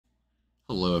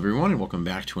Hello, everyone, and welcome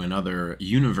back to another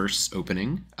Universus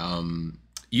opening.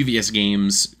 UVS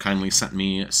Games kindly sent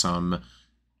me some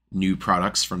new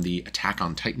products from the Attack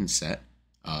on Titan set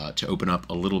to open up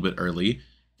a little bit early.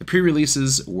 The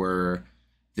pre-releases were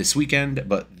this weekend,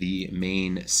 but the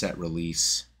main set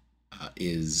release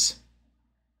is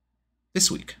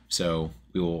this week. So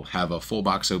we will have a full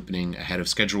box opening ahead of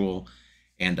schedule,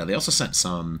 and they also sent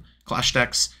some Clash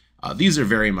decks. These are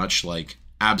very much like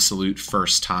absolute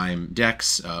first time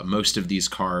decks. Most of these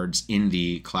cards in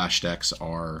the Clash decks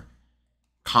are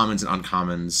commons and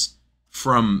uncommons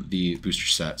from the booster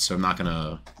set, so I'm not going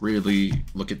to really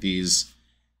look at these.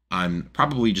 I'm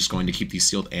probably just going to keep these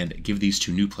sealed and give these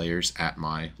to new players at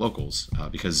my locals,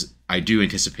 because I do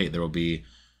anticipate there will be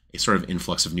a sort of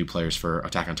influx of new players for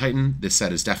Attack on Titan. This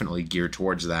set is definitely geared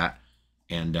towards that,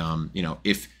 and you know,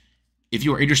 if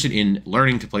you are interested in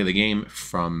learning to play the game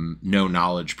from no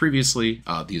knowledge previously,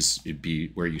 these would be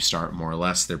where you start, more or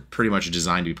less. They're pretty much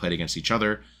designed to be played against each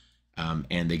other,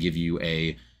 and they give you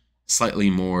a slightly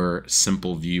more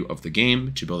simple view of the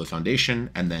game to build a foundation,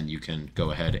 and then you can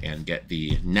go ahead and get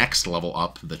the next level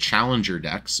up, the challenger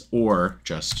decks, or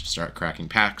just start cracking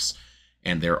packs,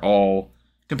 and they're all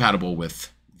compatible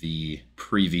with the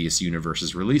previous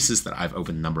Universus releases that I've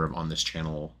opened a number of on this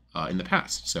channel in the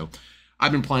past. So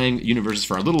I've been playing Universus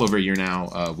for a little over a year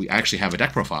now. We actually have a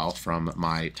deck profile from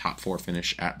my top 4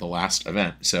 finish at the last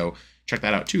event, so check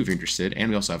that out too if you're interested. And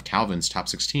we also have Calvin's top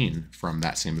 16 from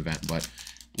that same event. But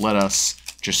let us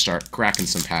just start cracking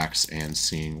some packs and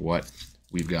seeing what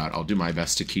we've got. I'll do my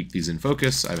best to keep these in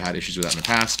focus. I've had issues with that in the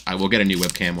past. I will get a new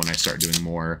webcam when I start doing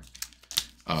more,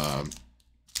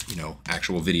 you know,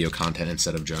 actual video content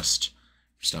instead of just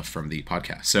stuff from the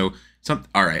podcast. So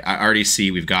all right, I already see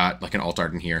we've got like an alt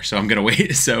art in here, so I'm gonna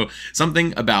wait. So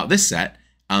something about this set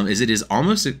is it is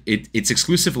almost it's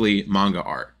exclusively manga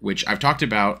art, which I've talked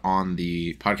about on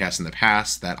the podcast in the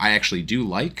past, that I actually do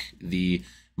like the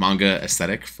manga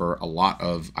aesthetic for a lot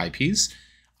of IPs.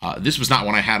 This was not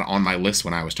one I had on my list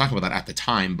when I was talking about that at the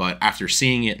time, but after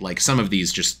seeing it, like, some of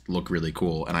these just look really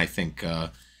cool, and I think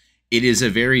it is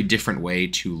a very different way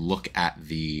to look at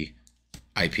the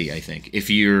IP. I think if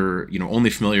you're, you know, only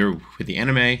familiar with the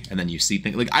anime and then you see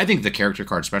things like, I think the character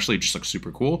card especially just looks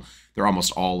super cool. They're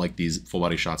almost all like these full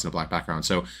body shots in a black background.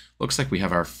 So looks like we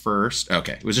have our first,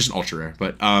 okay, it was just an ultra rare,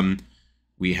 but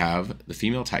we have the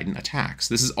female Titan attacks.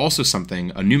 This is also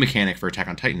something, a new mechanic for Attack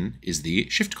on Titan is the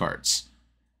shift cards.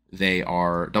 They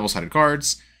are double-sided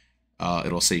cards.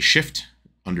 It'll say shift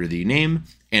under the name,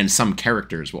 and some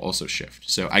characters will also shift.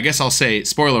 So I guess I'll say,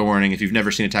 spoiler warning, if you've never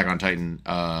seen Attack on Titan,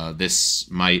 this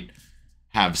might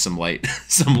have some light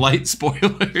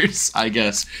spoilers, I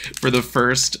guess, for the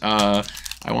first, I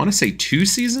want to say 2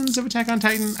 seasons of Attack on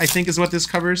Titan, I think is what this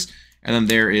covers. And then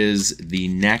there is the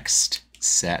next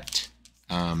set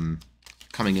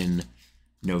coming in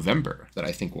November that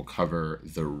I think will cover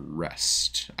the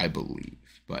rest, I believe.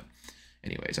 But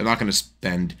anyways, I'm not going to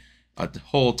spend a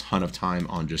whole ton of time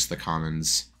on just the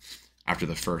commons after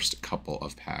the first couple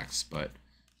of packs, but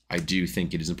I do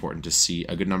think it is important to see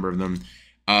a good number of them.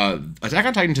 Attack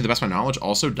on Titan, to the best of my knowledge,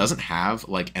 also doesn't have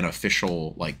like an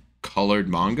official like colored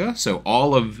manga, so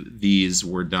all of these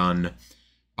were done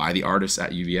by the artists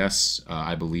at UVS,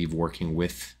 I believe, working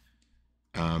with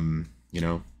you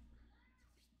know,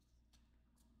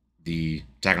 the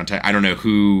Attack on Titan. I don't know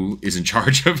who is in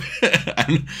charge of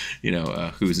you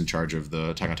know, who is in charge of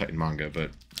the Attack on Titan manga,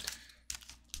 but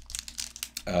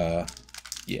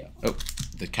yeah. Oh,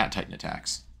 the Cat Titan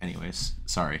attacks. Anyways,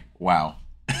 sorry. Wow.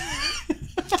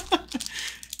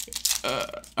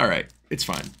 All right, it's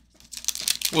fine.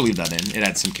 We'll leave that in. It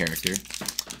adds some character.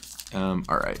 All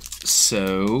right,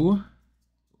 so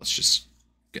let's just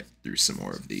get through some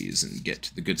more of these and get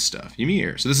to the good stuff.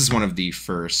 Ymir. So this is one of the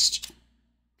first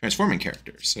transforming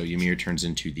characters. So Ymir turns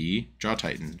into the Jaw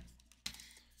Titan.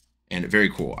 And very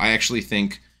cool. I actually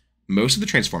think most of the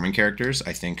transforming characters,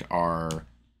 I think, are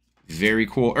very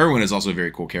cool. Erwin is also a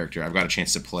very cool character. I've got a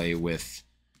chance to play with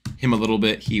him a little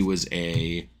bit. He was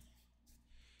a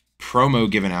promo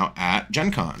given out at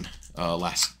Gen Con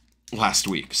last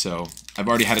week. So I've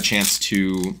already had a chance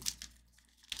to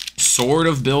sort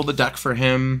of build a deck for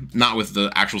him. Not with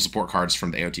the actual support cards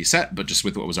from the AOT set, but just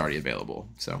with what was already available.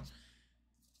 So,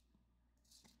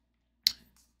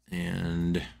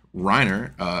 and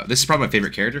Reiner, this is probably my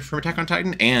favorite character from Attack on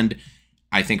Titan, and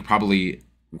I think probably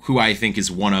who I think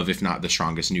is one of, if not the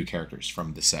strongest new characters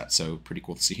from the set. So pretty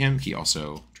cool to see him. He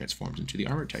also transforms into the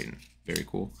Armored Titan. Very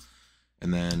cool.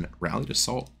 And then Rallied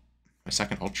Assault, my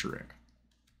second ultra rare.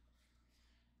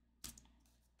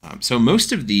 So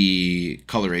most of the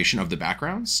coloration of the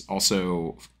backgrounds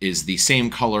also is the same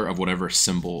color of whatever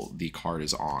symbol the card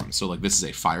is on. So like this is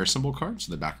a fire symbol card,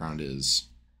 so the background is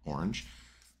orange.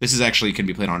 This is actually can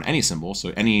be played on any symbol,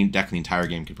 so any deck in the entire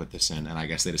game can put this in, and I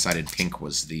guess they decided pink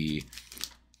was the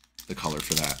color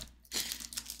for that.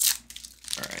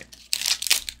 All right.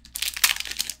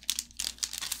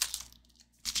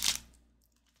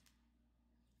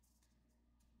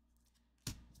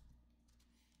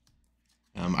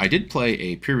 I did play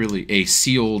a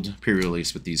sealed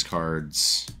pre-release with these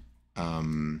cards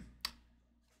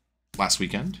last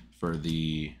weekend for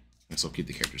the. I guess I'll keep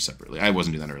the characters separately. I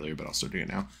wasn't doing that earlier, but I'll start doing it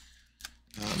now.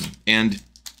 And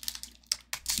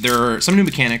there are some new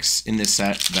mechanics in this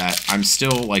set that I'm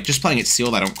still like just playing it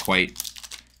sealed. I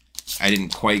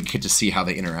didn't quite get to see how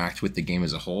they interact with the game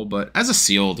as a whole. But as a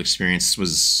sealed experience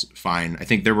was fine. I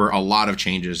think there were a lot of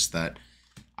changes that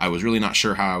I was really not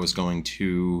sure how I was going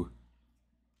to.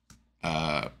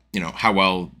 How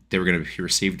well they were going to be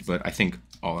received, but I think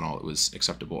all in all it was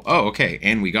acceptable. Oh, okay,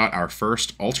 and we got our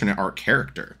first alternate art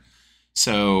character.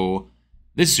 So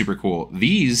this is super cool.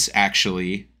 These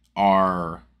actually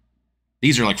are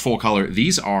like full color.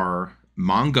 These are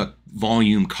manga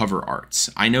volume cover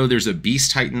arts. I know there's a Beast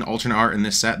Titan alternate art in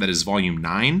this set that is volume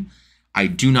 9. I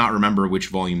do not remember which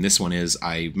volume this one is.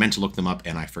 I meant to look them up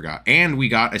and I forgot. And we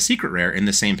got a secret rare in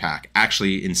the same pack.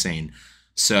 Actually insane.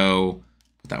 So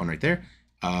put that one right there.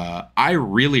 I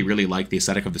really, really like the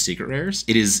aesthetic of the secret rares.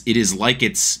 It is like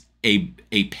it's a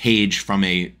page from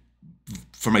a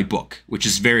book, which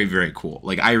is very, very cool.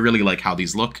 Like I really like how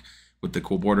these look with the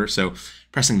cool border. So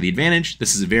pressing the advantage,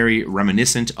 this is very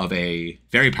reminiscent of a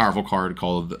very powerful card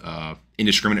called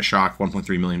Indiscriminate Shock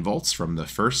 1.3 million volts from the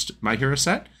first My Hero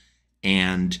set.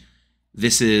 And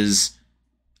this is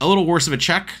a little worse of a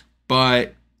check,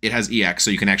 but it has EX,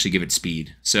 so you can actually give it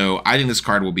speed. So I think this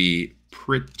card will be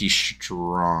pretty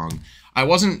strong.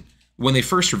 When they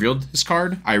first revealed this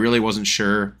card, I really wasn't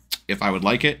sure if I would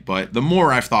like it, but the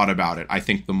more I've thought about it, I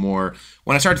think the more,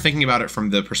 when I started thinking about it from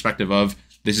the perspective of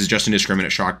this is just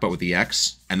Indiscriminate Shock, but with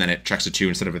EX, and then it checks a 2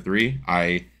 instead of a 3,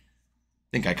 I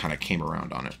think I kind of came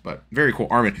around on it, but very cool.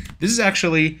 Armin, this is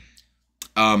actually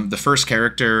the first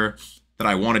character that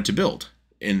I wanted to build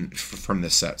from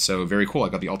this set, so very cool. I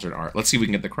got the alternate art. Let's see if we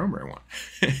can get the chrome rare one.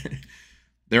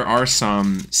 There are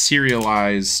some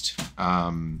serialized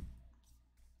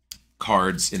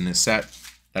cards in this set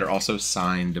that are also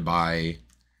signed by,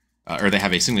 or they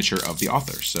have a signature of the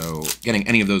author. So getting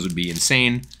any of those would be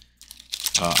insane.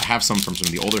 I have some from some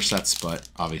of the older sets, but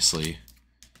obviously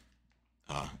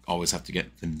always have to get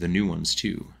the new ones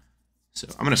too. So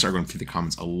I'm going to start going through the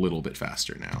commons a little bit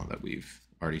faster now that we've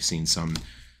already seen some,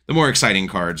 the more exciting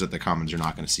cards that the commons are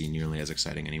not going to see nearly as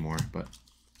exciting anymore, but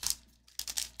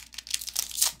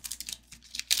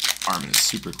Armin is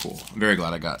super cool. I'm very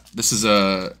glad I got. This is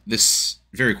this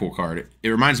very cool card. It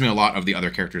reminds me a lot of the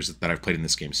other characters that I've played in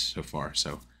this game so far,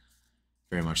 so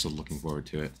very much so looking forward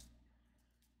to it.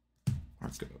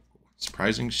 Marco,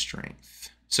 surprising strength.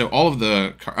 So all of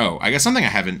the, I guess something I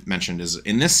haven't mentioned is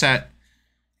in this set,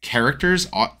 characters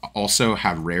also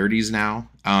have rarities now,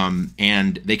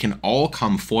 and they can all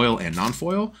come foil and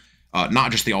non-foil.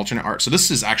 Not just the alternate art. So this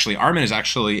is actually, Armin is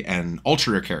actually an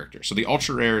ultra rare character. So the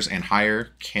ultra rares and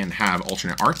higher can have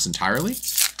alternate arts entirely,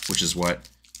 which is what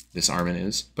this Armin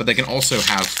is. But they can also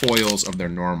have foils of their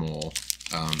normal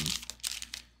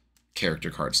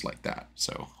character cards like that.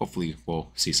 So hopefully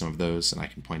we'll see some of those and I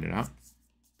can point it out.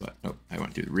 But oh, I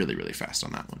went through really, really fast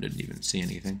on that one. Didn't even see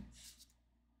anything.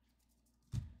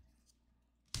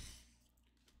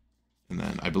 And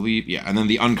then I believe, yeah, and then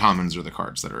the uncommons are the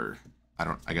cards that are,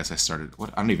 I guess I started,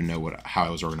 I don't even know how I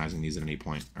was organizing these at any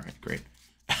point. All right, great.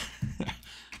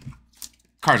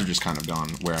 Cards are just kind of gone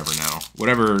wherever now.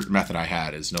 Whatever method I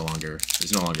had is no longer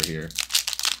here.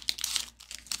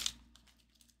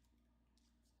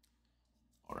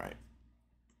 All right.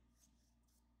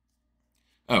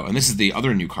 Oh, and this is the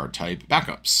other new card type,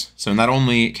 backups. So not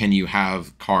only can you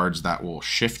have cards that will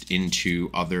shift into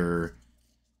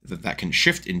that can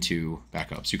shift into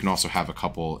backups, you can also have a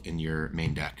couple in your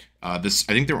main deck. I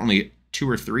think there are only 2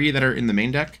 or 3 that are in the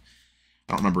main deck.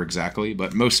 I don't remember exactly,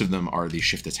 but most of them are the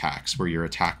shift attacks, where your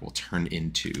attack will turn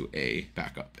into a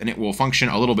backup. And it will function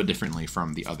a little bit differently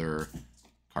from the other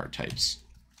card types.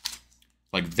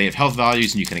 Like, they have health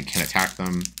values, and you can attack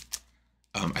them.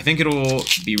 I think it'll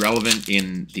be relevant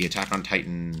in the Attack on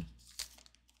Titan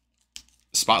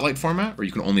Spotlight format, where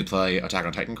you can only play Attack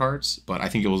on Titan cards, but I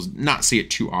think you'll not see it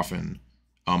too often,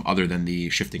 other than the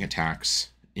shifting attacks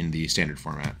in the standard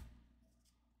format.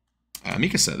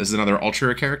 Mikasa, this is another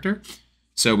ultra character.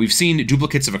 So we've seen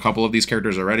duplicates of a couple of these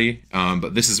characters already,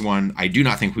 but this is one I do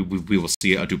not think we will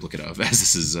see a duplicate of, as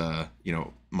this is, you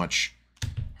know, much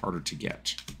harder to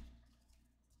get.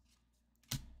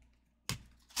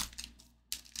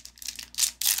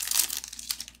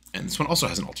 And this one also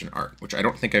has an alternate art, which I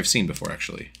don't think I've seen before,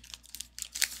 actually.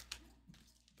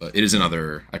 But it is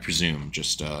another, I presume,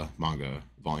 just manga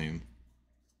volume.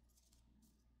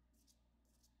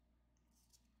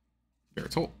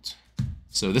 Bertolt.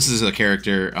 So this is a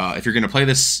character, if you're going to play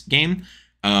this game,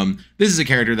 this is a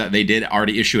character that they did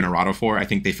already issue an errata for. I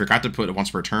think they forgot to put a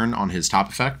once per turn on his top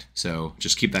effect. So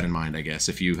just keep that in mind, I guess.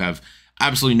 If you have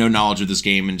absolutely no knowledge of this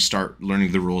game and start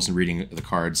learning the rules and reading the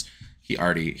cards, he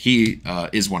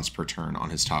is once per turn on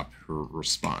his top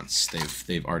response.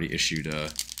 They've already issued a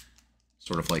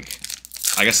sort of like,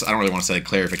 I guess I don't really want to say a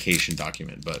clarification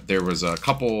document, but there was a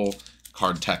couple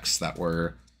card texts that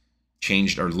were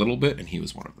changed a little bit, and he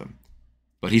was one of them.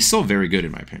 But he's still very good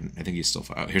in my opinion. I think he's still.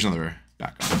 Oh, here's another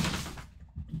backup.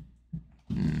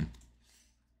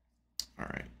 All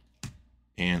right,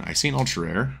 and I see an ultra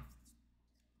rare.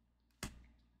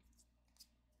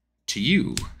 To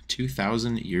you,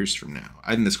 2,000 years from now.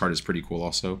 I think this card is pretty cool.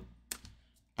 Also,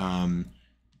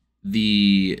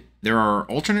 there are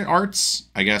alternate arts.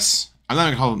 I guess I'm not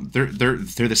gonna call them.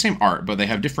 They're the same art, but they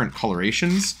have different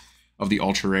colorations of the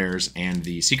ultra rares and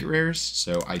the secret rares.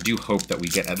 So I do hope that we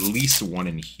get at least one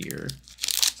in here.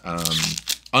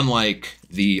 Unlike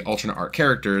the alternate art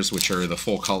characters, which are the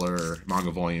full color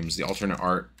manga volumes, the alternate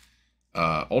art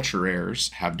ultra rares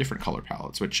have different color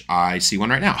palettes, which I see one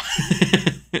right now.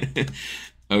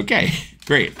 Okay,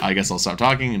 great. I guess I'll stop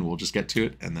talking and we'll just get to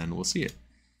it and then we'll see it.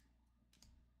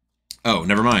 Oh,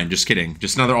 never mind. Just kidding.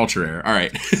 Just another ultra rare. All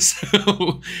right.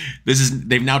 So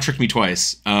they've now tricked me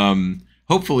twice.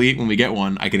 Hopefully, when we get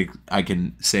one, I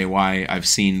can say why I've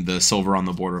seen the silver on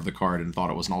the border of the card and thought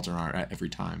it was an alternate art every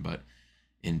time. But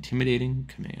intimidating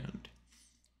command.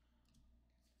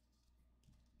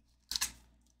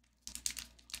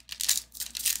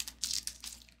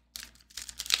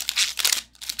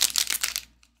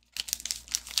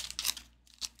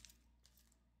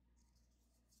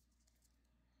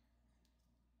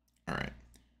 All right.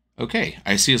 Okay,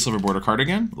 I see a silver border card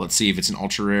again. Let's see if it's an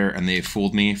ultra rare and they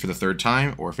fooled me for the third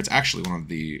time, or if it's actually one of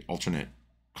the alternate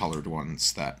colored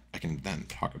ones that I can then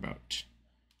talk about.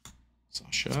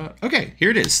 Sasha. Okay,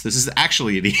 here it is. This is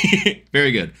actually the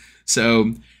very good.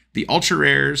 So the ultra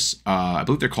rares, I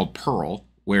believe they're called Pearl,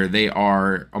 where they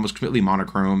are almost completely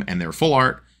monochrome and they're full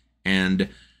art and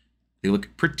they look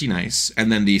pretty nice.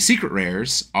 And then the secret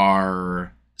rares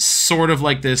are sort of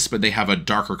like this, but they have a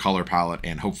darker color palette,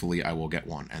 and hopefully I will get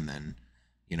one and then,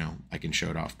 you know, I can show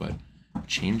it off. But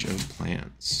change of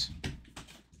plans.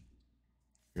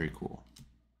 Very cool.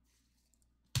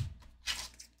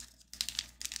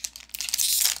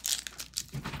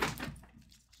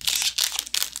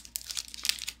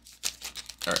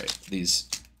 All right, these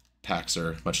packs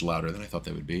are much louder than I thought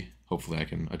they would be. Hopefully I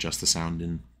can adjust the sound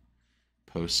in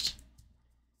post.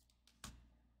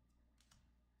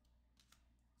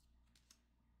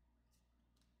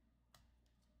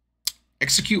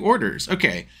 Execute orders.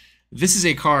 Okay, this is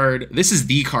a card. This is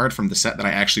the card from the set that I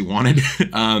actually wanted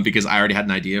because I already had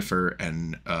an idea for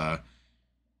an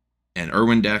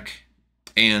Irwin deck,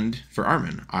 and for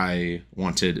Armin, I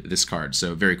wanted this card.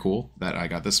 So very cool that I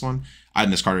got this one.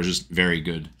 And this card is just very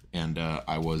good, and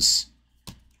I was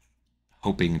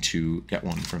hoping to get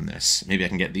one from this. Maybe I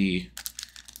can get the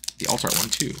alt art one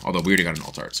too. Although we already got an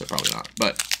alt art, so probably not.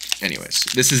 But anyways,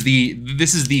 this is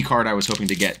the card I was hoping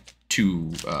to get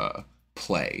to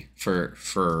play for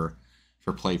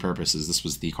play purposes. This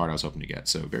was the card I was hoping to get.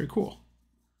 So very cool.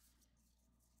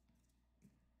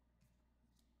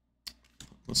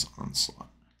 Let's onslaught.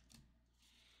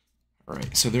 All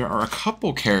right, so there are a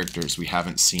couple characters we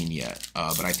haven't seen yet,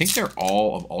 but I think they're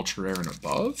all of ultra rare and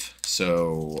above.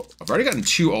 So I've already gotten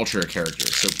 2 ultra rare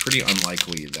characters, so pretty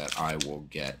unlikely that I will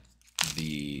get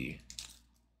the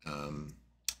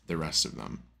rest of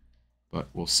them, but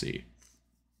we'll see.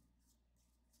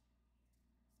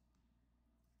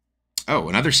 Oh,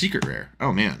 another secret rare.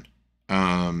 Oh man,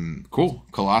 cool.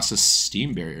 Colossus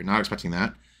Steam Barrier. Not expecting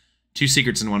that. 2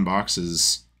 secrets in 1 box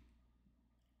is,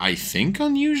 I think,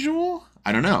 unusual.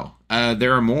 I don't know.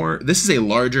 There are more. This is a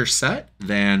larger set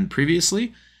than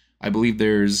previously. I believe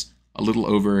there's a little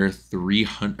over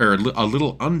 300, or a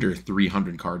little under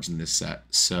 300 cards in this set.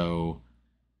 So,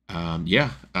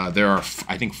 yeah, there are,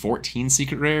 I think, 14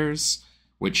 secret rares,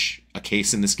 which a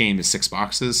case in this game is 6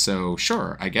 boxes. So,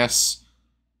 sure, I guess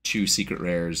 2 secret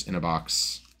rares in a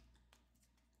box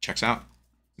checks out.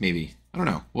 Maybe. I don't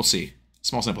know. We'll see.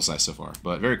 Small sample size so far,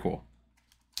 but very cool.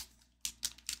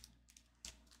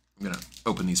 I'm going to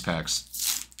open these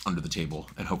packs under the table,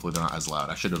 and hopefully they're not as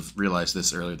loud. I should have realized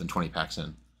this earlier than 20 packs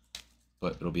in,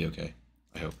 but it'll be okay,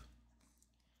 I hope.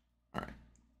 All right.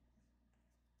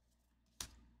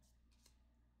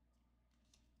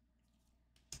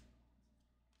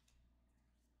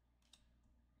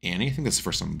 Annie? I think that's the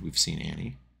first time we've seen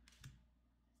Annie.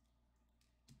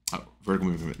 Oh, vertical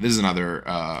movement. This is another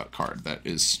card that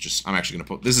is just, I'm actually going to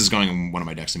pull, this is going in one of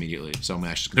my decks immediately, so I'm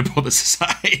actually going to pull this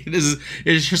aside.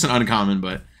 It's just an uncommon,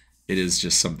 but it is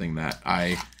just something that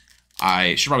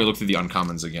I should probably look through the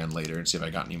uncommons again later and see if I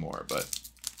got any more, but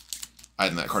I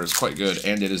think that card is quite good,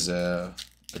 and it is a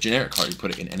generic card. You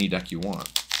put it in any deck you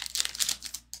want,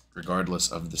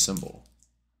 regardless of the symbol.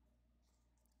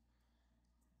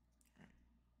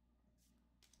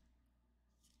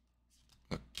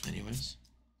 But anyways.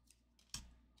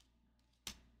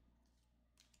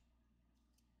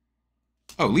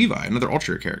 Oh, Levi, another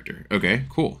Ultra character. Okay,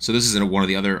 cool. So this is one of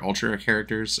the other Ultra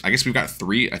characters. I guess we've got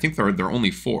 3. I think there are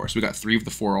only 4. So we got 3 of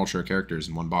the 4 Ultra characters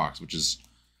in one box, which is,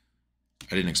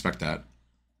 I didn't expect that.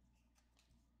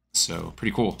 So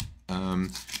pretty cool.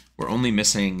 We're only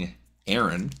missing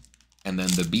Aaron, and then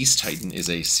the Beast Titan is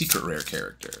a secret rare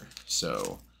character.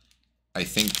 So I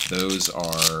think those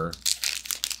are,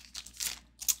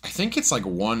 I think it's like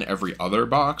one every other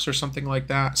box or something like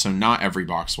that. So not every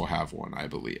box will have one, I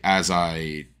believe, as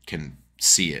I can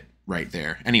see it right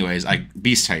there. Anyways,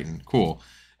 Beast Titan, cool.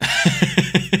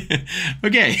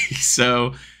 Okay,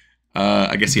 so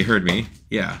I guess you heard me.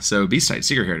 Yeah, so Beast Titan,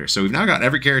 secret character. So we've now got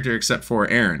every character except for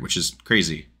Aaron, which is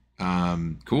crazy.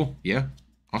 Cool, yeah,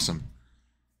 awesome.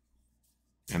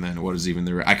 And then what is even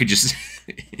the, I could just,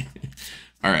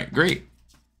 all right, great.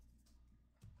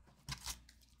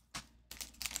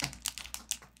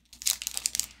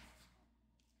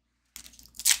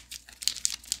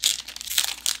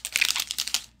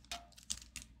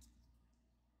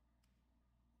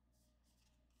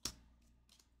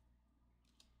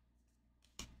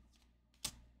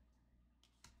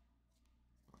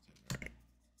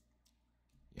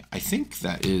 I think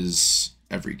that is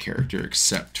every character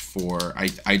except for,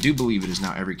 I do believe it is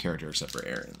now every character except for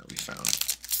Aaron that we found.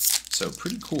 So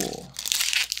pretty cool.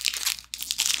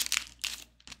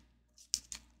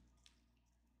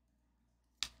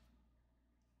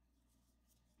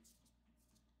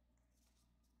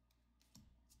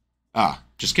 Ah,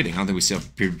 just kidding. I don't think we see a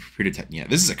Period Titan yet.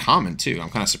 This is a common too. I'm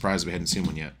kind of surprised we hadn't seen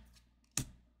one yet.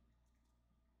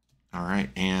 All right,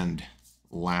 and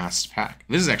last pack.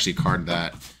 This is actually a card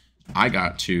that I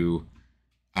got to,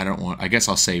 I guess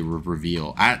I'll say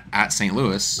reveal at St.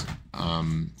 Louis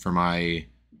for my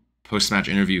post-match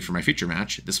interview for my feature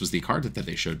match. This was the card that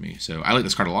they showed me. So I like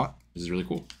this card a lot. This is really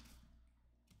cool.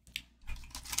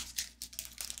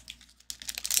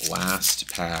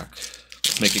 Last pack.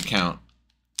 Let's make it count.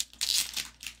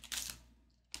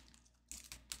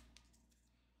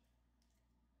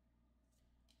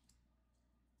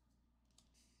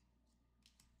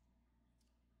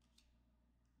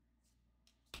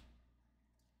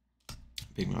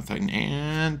 Big Mouth Titan,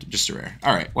 and just a rare.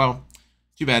 All right, well,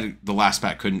 too bad the last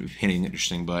pack couldn't hit anything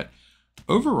interesting, but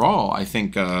overall, I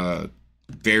think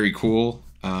very cool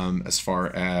as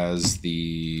far as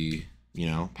the,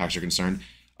 packs are concerned.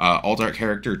 Alt-art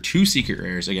character, 2 secret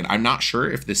rares. Again, I'm not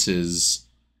sure if this is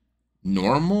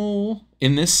normal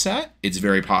in this set. It's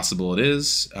very possible it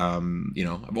is. I've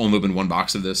only opened 1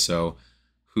 box of this, so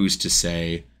who's to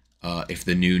say if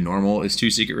the new normal is 2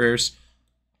 secret rares?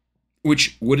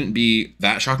 Which wouldn't be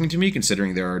that shocking to me,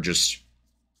 considering there are just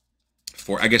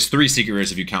 4, I guess 3 secret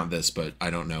rares if you count this, but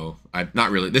I don't know. Not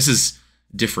really. This is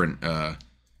different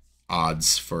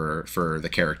odds for the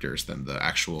characters than the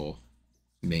actual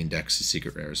main deck's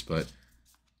secret rares. But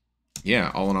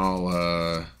yeah, all in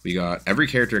all, we got every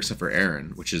character except for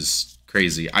Aaron, which is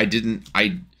crazy.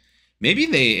 Maybe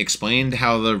they explained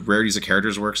how the rarities of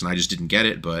characters works, and I just didn't get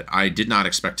it, but I did not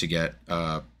expect to get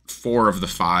 4 of the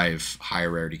 5 high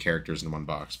rarity characters in one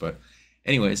box. But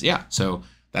anyways, yeah, so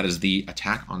that is the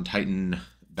Attack on Titan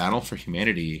Battle for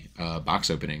Humanity box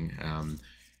opening.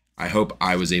 I hope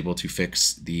I was able to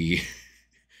fix the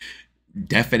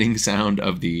deafening sound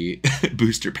of the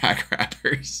booster pack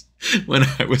wrappers when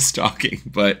I was talking.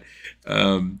 But,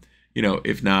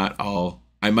 if not,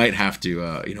 I might have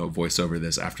to, voice over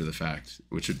this after the fact,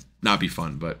 which would not be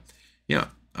fun. But yeah.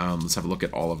 Let's have a look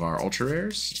at all of our ultra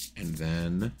rares, and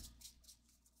then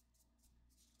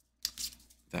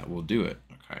that will do it.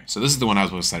 Okay, so this is the one I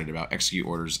was most excited about, Execute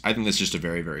Orders. I think this is just a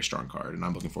very, very strong card, and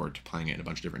I'm looking forward to playing it in a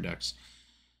bunch of different decks.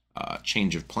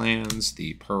 Change of Plans,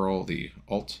 the Pearl, the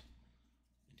Alt,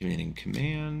 Dominating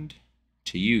Command,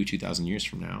 to you 2,000 years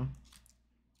from now,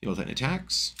 Evil Titan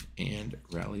Attacks, and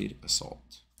Rallied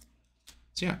Assault.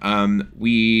 So yeah,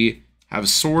 we have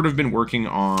sort of been working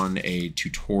on a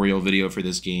tutorial video for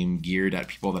this game geared at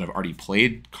people that have already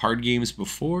played card games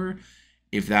before.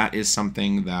 If that is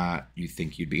something that you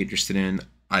think you'd be interested in,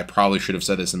 I probably should have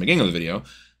said this in the beginning of the video,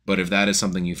 but if that is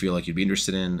something you feel like you'd be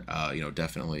interested in,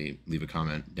 definitely leave a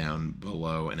comment down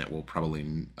below, and it will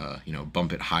probably,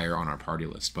 bump it higher on our party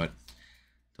list. But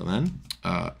till then,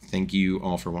 thank you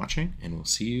all for watching, and we'll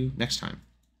see you next time.